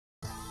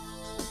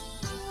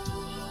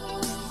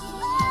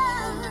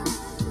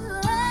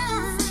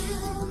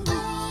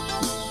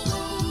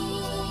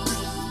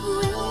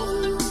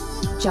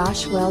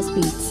Josh Wells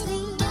Beats.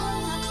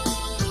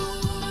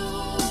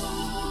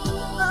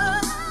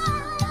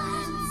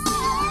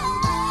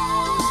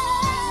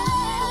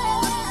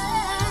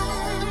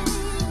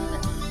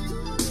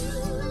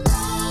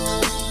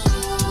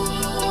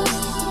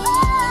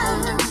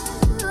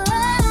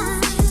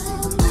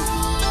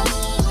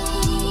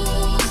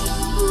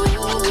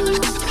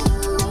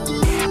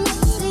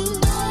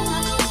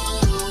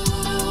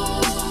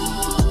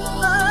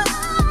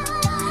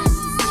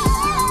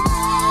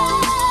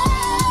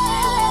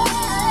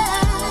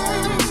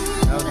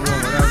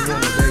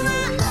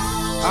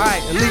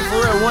 Elite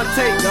for real, one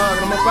take, dog,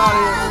 and I'm up out of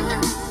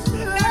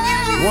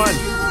here. One.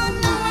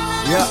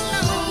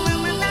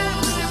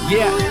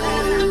 Yeah.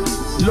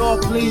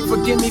 Lord, please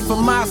forgive me for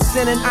my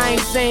sin, and I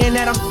ain't saying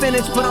that I'm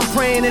finished, but I'm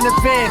praying in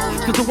advance.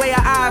 Cause the way our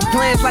eyes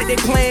glance like they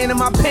playing in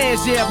my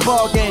pants, yeah,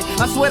 ball game.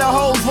 I swear the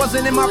hoes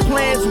wasn't in my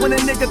plans when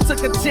a nigga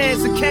took a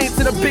chance and came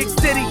to the big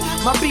city.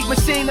 My beat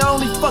machine, the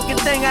only fucking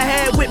thing I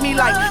had with me,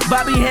 like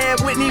Bobby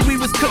had Whitney,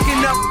 we was cooking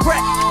up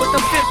crack. But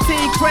the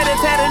 15 credits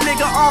had a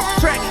nigga off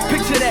track.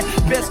 Picture that,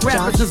 best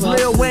rappers is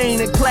Lil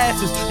Wayne and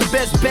classes. The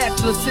best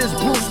bachelor since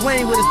Bruce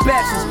Wayne with his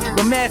bachelors.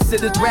 But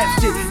master this rap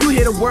shit, you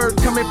hear the word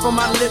coming from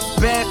my lips,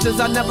 bastards.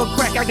 I never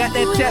crack, I got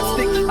that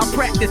chapstick. I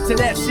practice till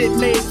that shit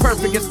made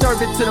perfect and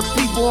serve it to the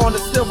people on the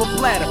silver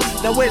platter.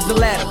 Now where's the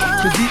ladder?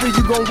 Cause either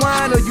you gon'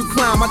 whine or you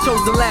climb, I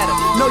chose the ladder.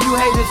 Know you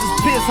haters is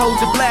piss, hold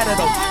your bladder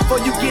though.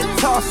 Before you get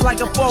tossed like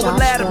a forward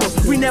lateral.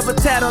 We never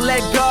tattle, let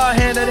God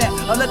handle that,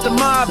 or let the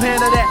mob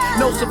handle that.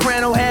 No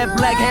soprano, half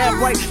black, half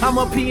white. I'm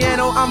a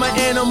piano, I'm an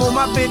animal.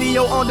 My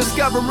video on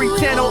Discovery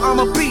Channel, I'm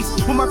a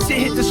beast. When my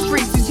shit hit the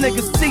streets, these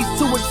niggas cease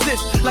to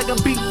exist. Like a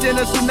beach in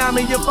a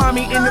tsunami, you'll find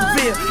me in the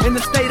Ville, in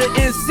the state of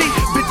NC.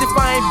 Bitch, if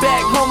I ain't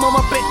back home, I'm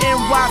up in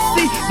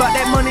NYC. Bout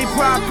that money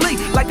probably,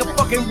 like a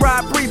fucking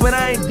robbery, but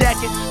I ain't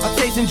dacking. I'm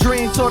chasing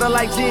dreams, sorta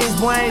like jeans,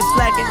 boy, I ain't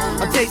slacking.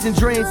 I'm chasing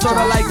dreams,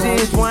 sorta like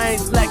jeans, boy, I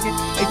ain't slacking.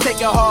 Hey,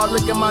 take a hard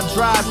look at my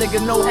drive,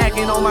 nigga, no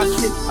hacking on my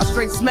shit. I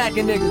straight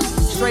smacking niggas,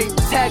 straight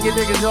tagging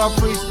niggas. Y'all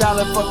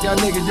freestyling, fuck y'all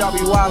niggas, y'all be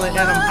wildin', and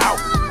I'm out.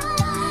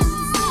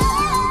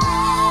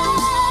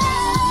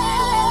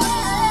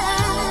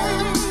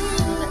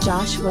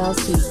 Josh Wells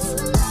Beats.